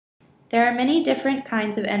There are many different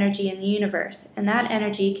kinds of energy in the universe, and that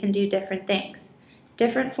energy can do different things.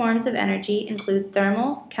 Different forms of energy include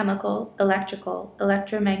thermal, chemical, electrical,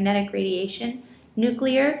 electromagnetic radiation,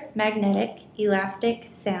 nuclear, magnetic, elastic,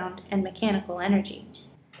 sound, and mechanical energy.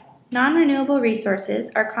 Non-renewable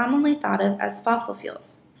resources are commonly thought of as fossil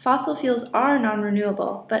fuels. Fossil fuels are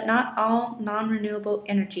non-renewable, but not all non-renewable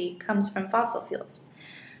energy comes from fossil fuels.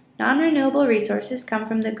 Non-renewable resources come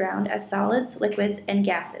from the ground as solids, liquids, and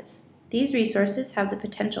gases. These resources have the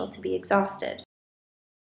potential to be exhausted.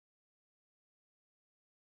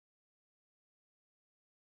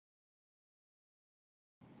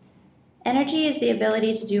 Energy is the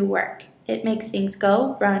ability to do work. It makes things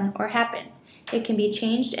go, run, or happen. It can be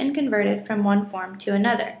changed and converted from one form to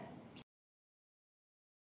another.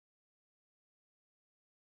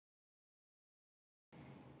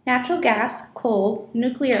 Natural gas, coal,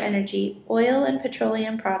 nuclear energy, oil and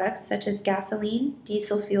petroleum products such as gasoline,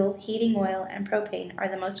 diesel fuel, heating oil, and propane are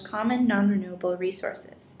the most common non-renewable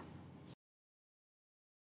resources.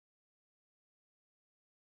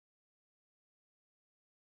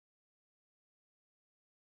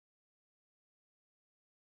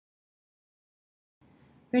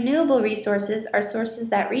 Renewable resources are sources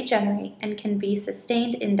that regenerate and can be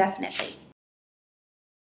sustained indefinitely.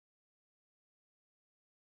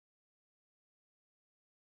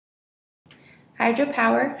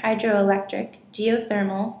 Hydropower, hydroelectric,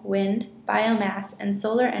 geothermal, wind, biomass, and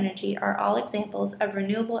solar energy are all examples of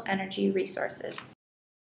renewable energy resources.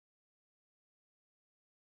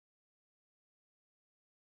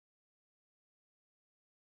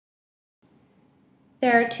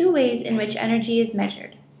 There are two ways in which energy is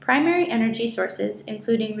measured. Primary energy sources,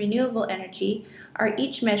 including renewable energy, are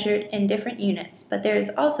each measured in different units, but there is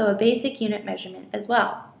also a basic unit measurement as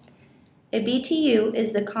well. A BTU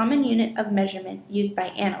is the common unit of measurement used by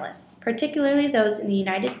analysts, particularly those in the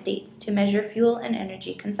United States, to measure fuel and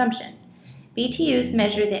energy consumption. BTUs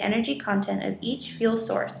measure the energy content of each fuel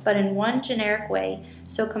source, but in one generic way,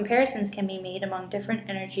 so comparisons can be made among different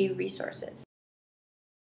energy resources.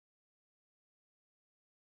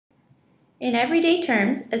 In everyday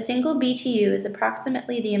terms, a single BTU is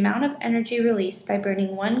approximately the amount of energy released by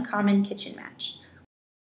burning one common kitchen match.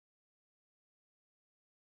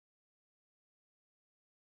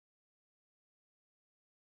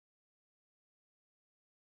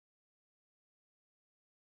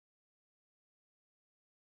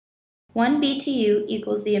 One BTU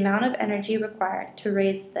equals the amount of energy required to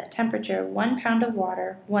raise the temperature 1 pound of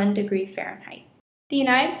water 1 degree Fahrenheit. The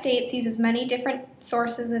United States uses many different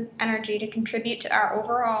sources of energy to contribute to our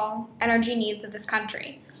overall energy needs of this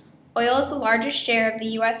country. Oil is the largest share of the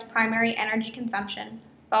U.S. primary energy consumption,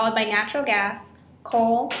 followed by natural gas,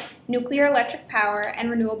 coal, nuclear electric power, and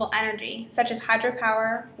renewable energy, such as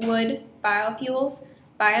hydropower, wood, biofuels,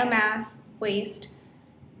 biomass, waste,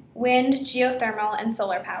 wind, geothermal, and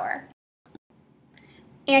solar power.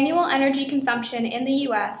 Annual energy consumption in the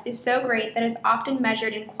U.S. is so great that it is often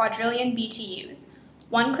measured in quadrillion BTUs.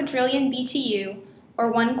 1 quadrillion BTU,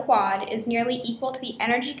 or 1 quad, is nearly equal to the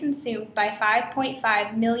energy consumed by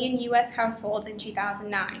 5.5 million U.S. households in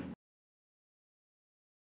 2009.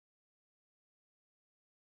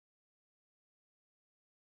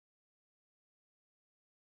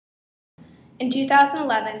 In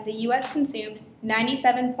 2011, the U.S. consumed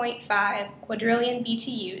 97.5 quadrillion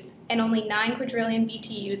BTUs, and only 9 quadrillion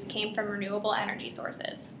BTUs came from renewable energy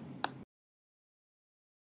sources.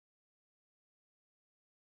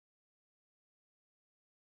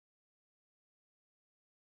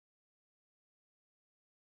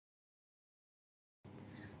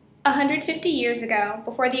 A 150 years ago,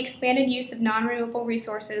 before the expanded use of non-renewable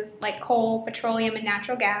resources like coal, petroleum, and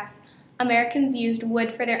natural gas, Americans used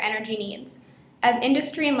wood for their energy needs. As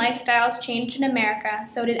industry and lifestyles changed in America,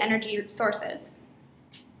 so did energy sources.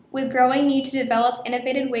 With growing need to develop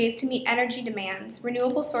innovative ways to meet energy demands,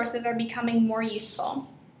 renewable sources are becoming more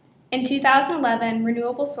useful. In 2011,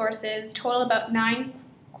 renewable sources total about 9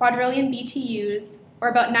 quadrillion BTUs, or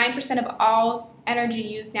about 9% of all energy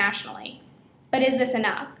used nationally. But is this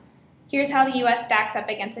enough? Here's how the U.S. stacks up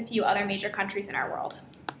against a few other major countries in our world.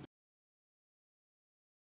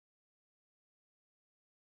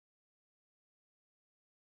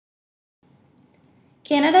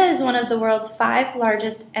 Canada is one of the world's 5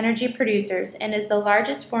 largest energy producers and is the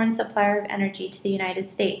largest foreign supplier of energy to the United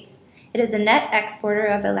States. It is a net exporter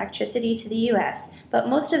of electricity to the U.S., but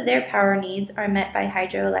most of their power needs are met by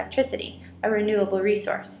hydroelectricity, a renewable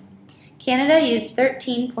resource. Canada used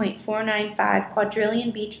 13.495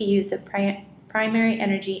 quadrillion BTUs of primary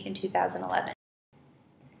energy in 2011.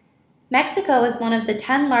 Mexico is one of the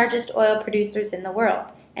 10 largest oil producers in the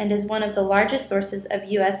world, and is one of the largest sources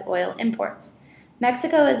of U.S. oil imports.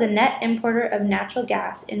 Mexico is a net importer of natural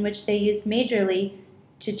gas, in which they use majorly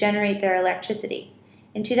to generate their electricity.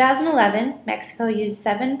 In 2011, Mexico used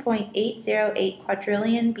 7.808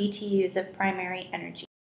 quadrillion BTUs of primary energy.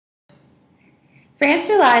 France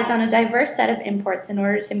relies on a diverse set of imports in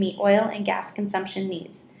order to meet oil and gas consumption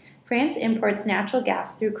needs. France imports natural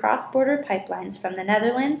gas through cross-border pipelines from the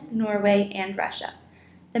Netherlands, Norway, and Russia.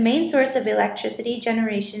 The main source of electricity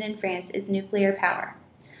generation in France is nuclear power.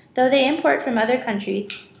 Though they import from other countries,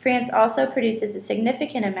 France also produces a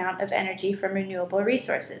significant amount of energy from renewable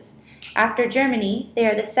resources. After Germany, they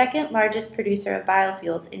are the second largest producer of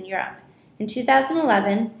biofuels in Europe. In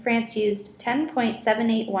 2011, France used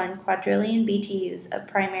 10.781 quadrillion BTUs of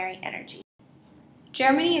primary energy.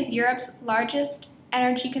 Germany is Europe's largest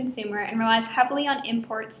energy consumer and relies heavily on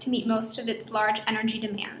imports to meet most of its large energy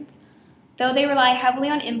demands. Though they rely heavily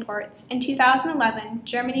on imports, in 2011,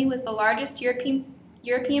 Germany was the largest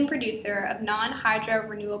European producer of non-hydro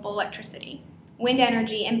renewable electricity, wind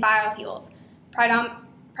energy, and biofuels,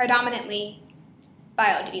 predominantly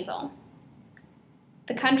biodiesel.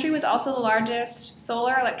 The country was also the largest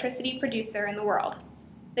solar electricity producer in the world.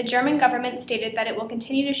 The German government stated that it will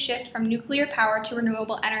continue to shift from nuclear power to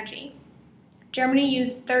renewable energy. Germany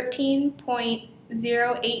used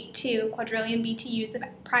 13.082 quadrillion BTUs of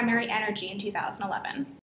primary energy in 2011.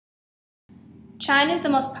 China is the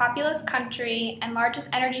most populous country and largest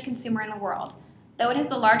energy consumer in the world. Though it has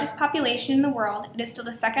the largest population in the world, it is still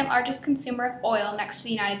the second largest consumer of oil next to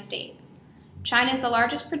the United States. China is the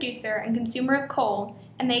largest producer and consumer of coal,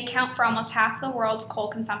 and they account for almost half the world's coal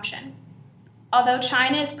consumption. Although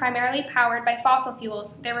China is primarily powered by fossil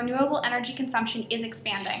fuels, their renewable energy consumption is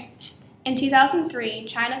expanding. In 2003,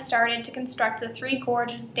 China started to construct the Three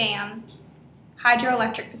Gorges Dam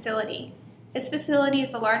hydroelectric facility. This facility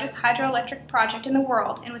is the largest hydroelectric project in the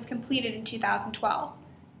world and was completed in 2012.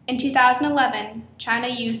 In 2011, China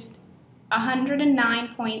used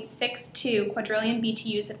 109.62 quadrillion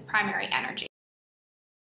BTUs of primary energy.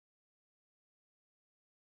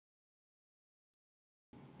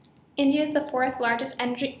 India is the fourth largest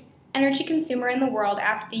energy consumer in the world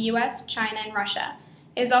after the US, China, and Russia.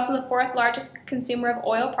 It is also the fourth largest consumer of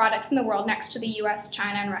oil products in the world next to the US,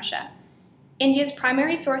 China, and Russia. India's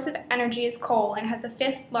primary source of energy is coal and has the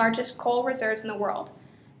fifth largest coal reserves in the world.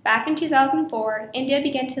 Back in 2004, India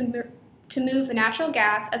began to move natural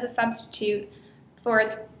gas as a substitute for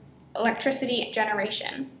its electricity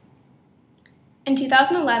generation. In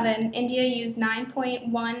 2011, India used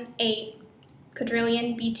 9.18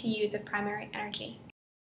 quadrillion BTUs of primary energy.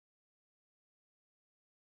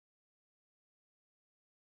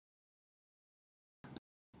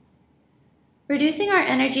 Reducing our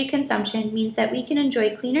energy consumption means that we can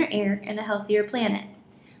enjoy cleaner air and a healthier planet.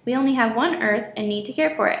 We only have one Earth and need to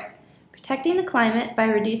care for it. Protecting the climate by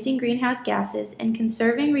reducing greenhouse gases and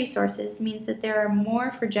conserving resources means that there are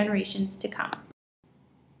more for generations to come.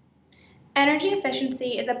 Energy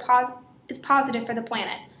efficiency is positive for the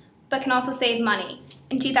planet, but can also save money.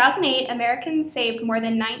 In 2008, Americans saved more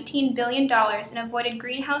than $19 billion and avoided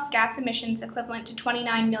greenhouse gas emissions equivalent to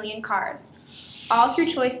 29 million cars, all through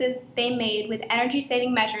choices they made with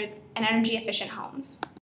energy-saving measures and energy-efficient homes.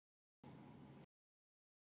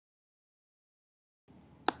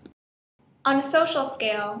 On a social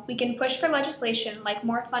scale, we can push for legislation like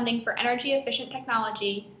more funding for energy-efficient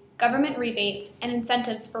technology, government rebates, and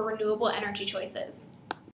incentives for renewable energy choices.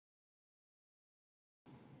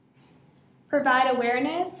 Provide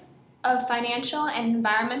awareness of financial and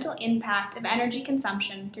environmental impact of energy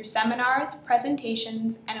consumption through seminars,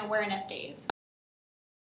 presentations, and awareness days.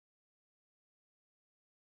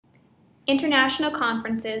 International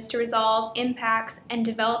conferences to resolve impacts and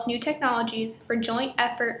develop new technologies for joint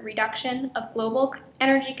effort reduction of global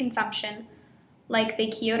energy consumption, like the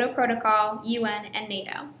Kyoto Protocol, UN, and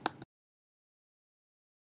NATO.